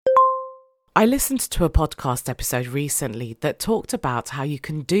I listened to a podcast episode recently that talked about how you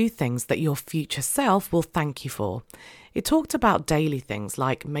can do things that your future self will thank you for. It talked about daily things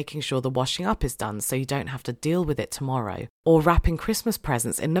like making sure the washing up is done so you don't have to deal with it tomorrow, or wrapping Christmas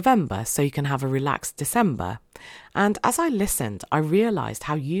presents in November so you can have a relaxed December. And as I listened, I realised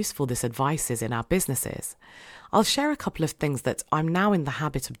how useful this advice is in our businesses. I'll share a couple of things that I'm now in the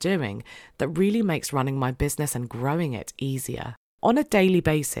habit of doing that really makes running my business and growing it easier. On a daily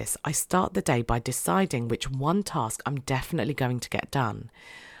basis, I start the day by deciding which one task I'm definitely going to get done.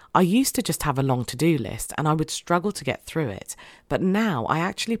 I used to just have a long to-do list and I would struggle to get through it, but now I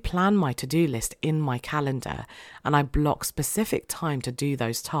actually plan my to-do list in my calendar and I block specific time to do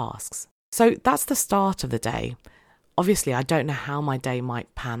those tasks. So that's the start of the day. Obviously, I don't know how my day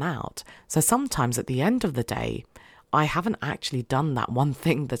might pan out, so sometimes at the end of the day, I haven't actually done that one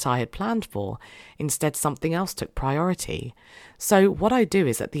thing that I had planned for. Instead, something else took priority. So what I do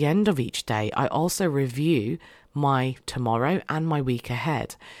is at the end of each day, I also review my tomorrow and my week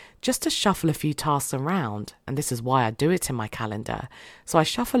ahead, just to shuffle a few tasks around. And this is why I do it in my calendar. So I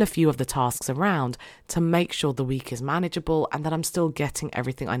shuffle a few of the tasks around to make sure the week is manageable and that I'm still getting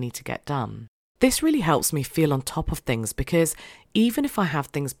everything I need to get done. This really helps me feel on top of things because even if I have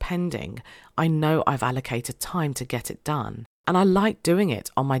things pending, I know I've allocated time to get it done. And I like doing it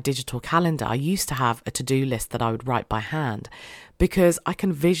on my digital calendar. I used to have a to-do list that I would write by hand because I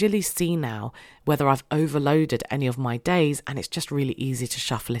can visually see now whether I've overloaded any of my days and it's just really easy to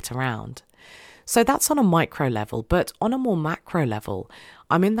shuffle it around. So that's on a micro level, but on a more macro level,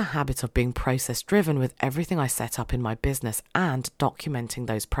 I'm in the habit of being process-driven with everything I set up in my business and documenting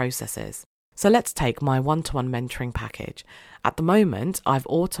those processes. So let's take my one-to-one mentoring package. At the moment, I've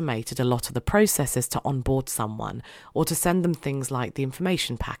automated a lot of the processes to onboard someone or to send them things like the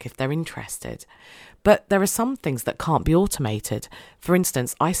information pack if they're interested. But there are some things that can't be automated. For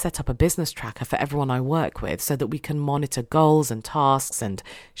instance, I set up a business tracker for everyone I work with so that we can monitor goals and tasks and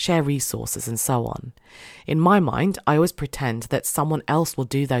share resources and so on. In my mind, I always pretend that someone else will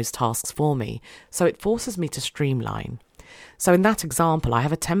do those tasks for me, so it forces me to streamline. So in that example, I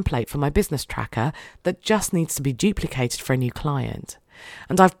have a template for my business tracker that just needs to be duplicated for a new client.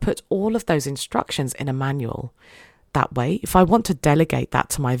 And I've put all of those instructions in a manual. That way, if I want to delegate that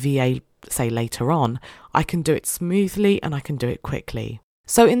to my VA, say later on, I can do it smoothly and I can do it quickly.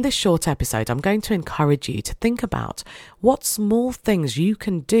 So in this short episode, I'm going to encourage you to think about what small things you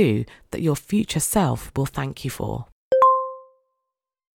can do that your future self will thank you for.